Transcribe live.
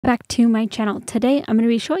Back to my channel. Today I'm going to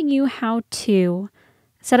be showing you how to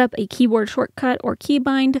set up a keyboard shortcut or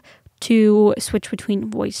keybind to switch between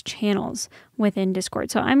voice channels within Discord.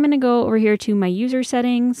 So I'm going to go over here to my user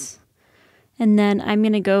settings, and then I'm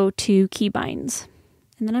going to go to keybinds,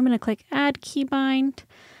 and then I'm going to click add keybind,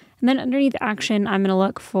 and then underneath action I'm going to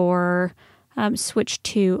look for switch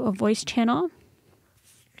to a voice channel.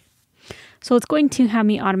 So it's going to have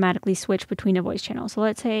me automatically switch between a voice channel. So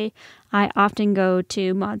let's say I often go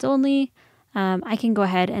to mods only. I can go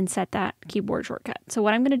ahead and set that keyboard shortcut. So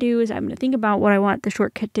what I'm going to do is I'm going to think about what I want the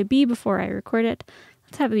shortcut to be before I record it.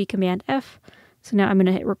 Let's have it be Command F. So now I'm going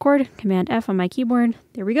to hit record, Command F on my keyboard.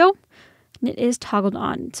 There we go. And it is toggled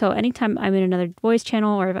on. So anytime I'm in another voice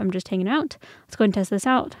channel or if I'm just hanging out, let's go ahead and test this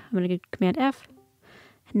out. I'm going to get Command F.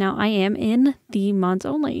 And now I am in the mods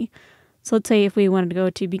only. So let's say if we wanted to go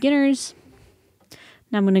to beginners.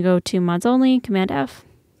 Now I'm going to go to mods only, Command F.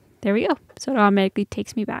 There we go. So it automatically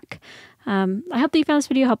takes me back. I hope that you found this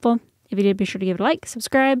video helpful. If you did, be sure to give it a like,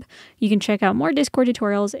 subscribe. You can check out more Discord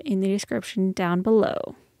tutorials in the description down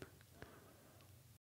below.